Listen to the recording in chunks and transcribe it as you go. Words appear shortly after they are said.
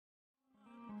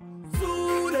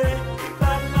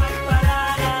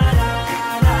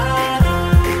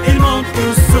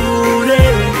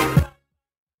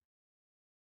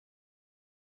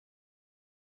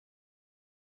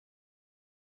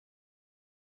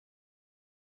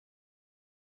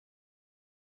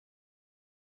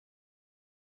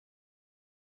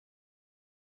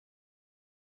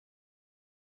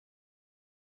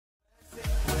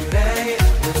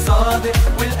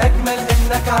صادق، والأجمل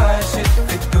إنك عاشق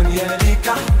في الدنيا ليك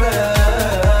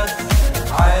أحباب.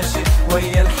 عاشق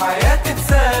ويا الحياة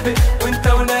تتسابق، وانت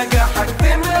ونجاحك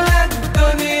تملى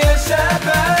الدنيا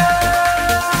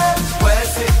شباب.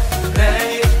 واثق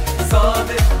رايق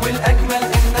صادق، والأجمل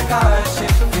إنك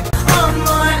عاشق في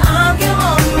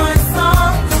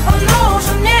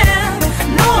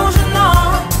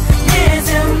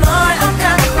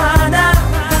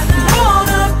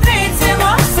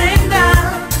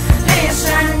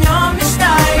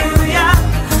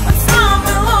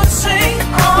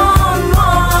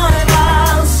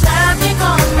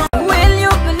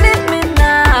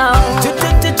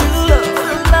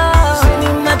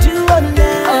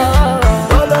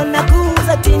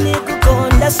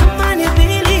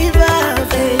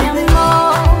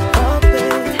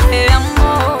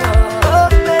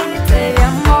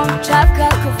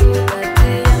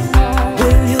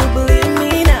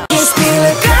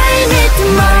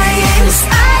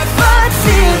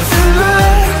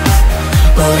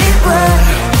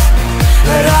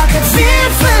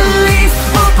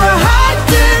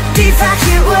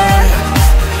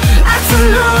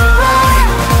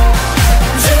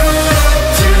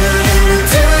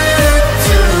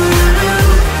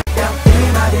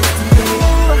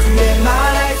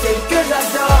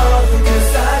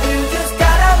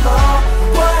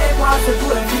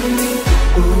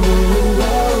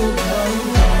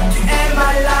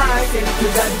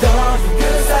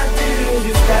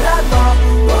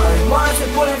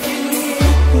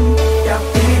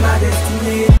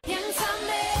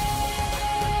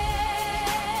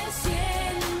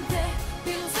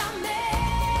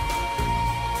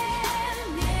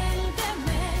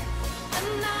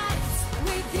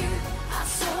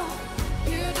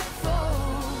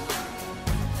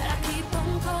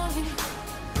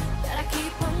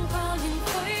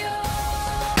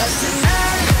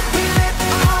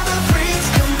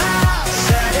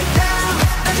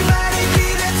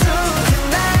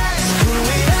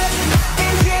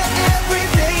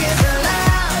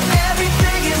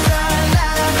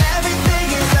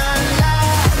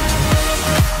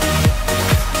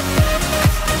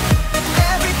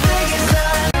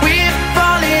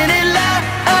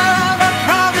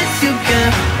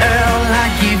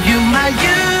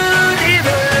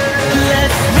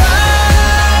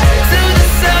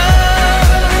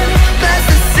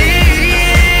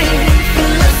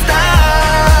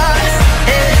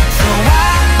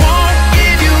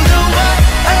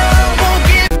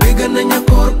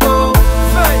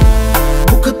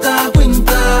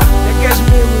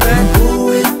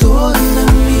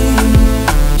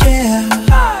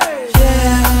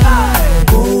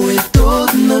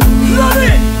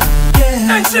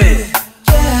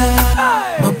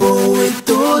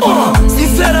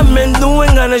sinceramente não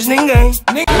enganas ninguém.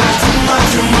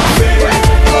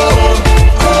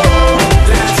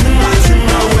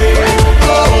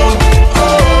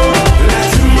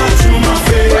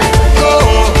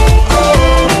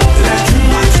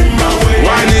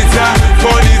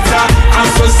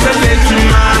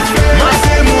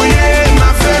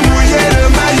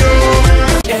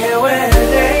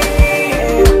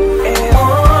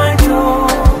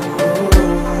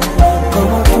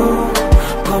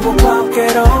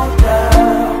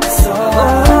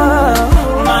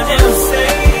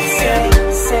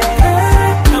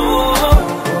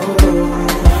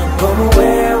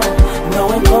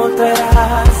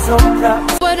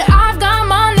 But I've got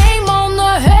my name on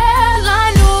the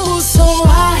headline news, so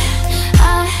I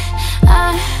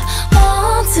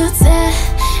want to tell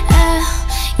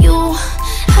you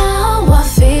how I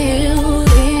feel,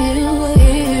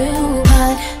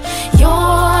 but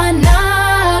you're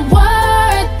not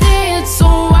worth it, so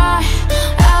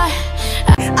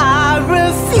I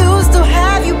refuse to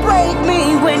have you break me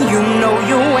when you know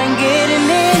you ain't getting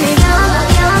any.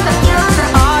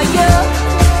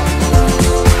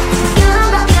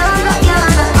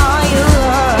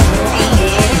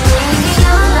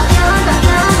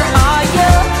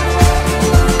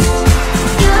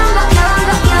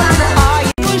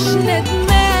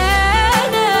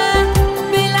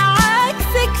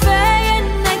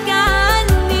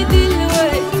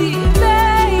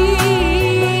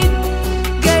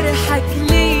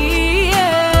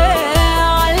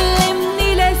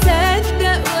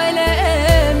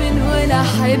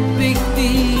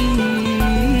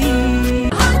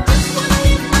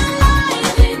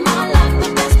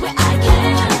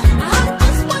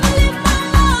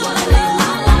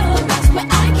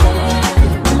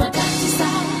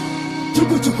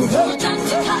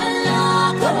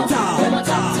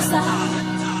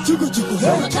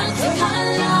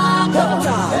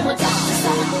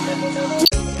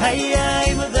 Ai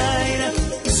ai Madeira,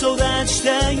 que saudade.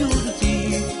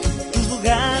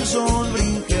 anos onde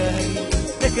brinquei,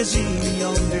 na casinha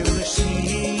onde eu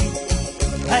nasci.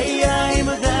 Ai, ai,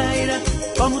 Madeira,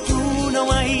 como tu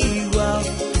não há igual.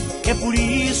 É por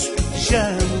isso que te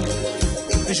chamo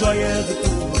a joia de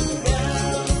Portugal.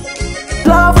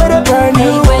 Love with a burn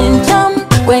you.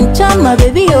 When chum, my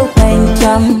baby, oh, when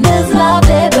chum. This love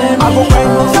they burn me. I go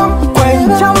when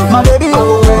chum, my baby,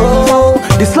 oh.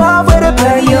 This love with a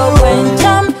burn you.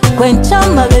 When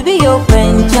chum, my baby, oh,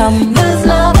 when chum. This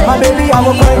love my baby, I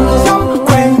go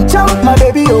when chum, my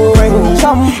baby, oh, when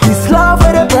chum. This love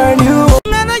with a burn you.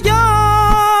 Nana yo,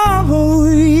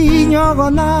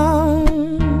 nyogona.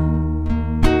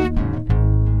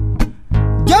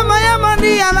 Jama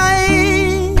yamani alai.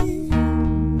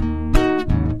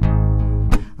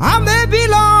 I'm baby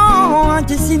long, I'm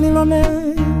just sitting on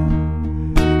it.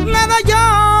 Nana yo,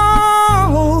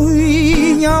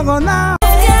 nyogona.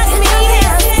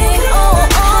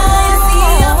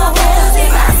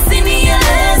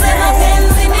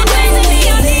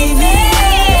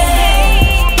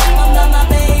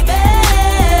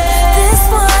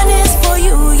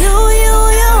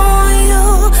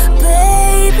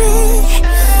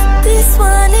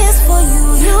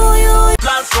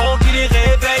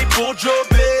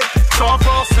 Sans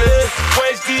forcer,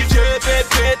 ouais DJ fait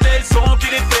péter le son qui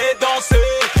les fait danser.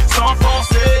 Sans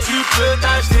forcer, tu peux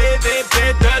t'acheter des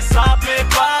bêtes de sable mais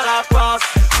pas la face.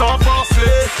 Sans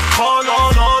forcer, oh non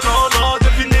non non non,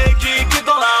 devinez qui est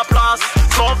dans la place.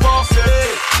 Sans forcer,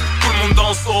 tout le monde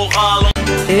danse au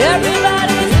ralenti.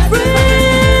 Everybody's free.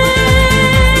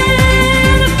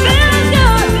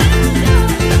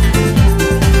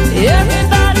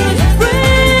 Everybody's free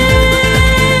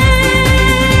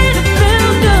to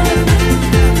feel good.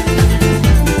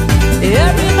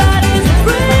 Everybody's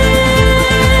free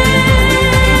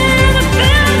to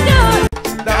feel good.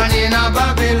 Down in a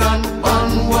Babylon,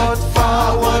 onward,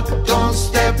 forward, don't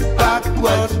step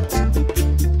backward.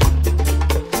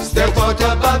 Step out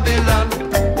of Babylon.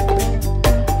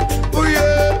 Oh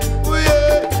yeah, oh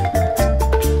yeah.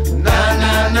 Na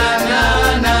na na na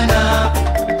na na.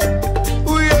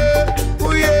 Oh yeah,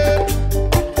 oh yeah.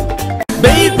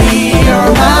 Baby,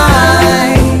 you're mine.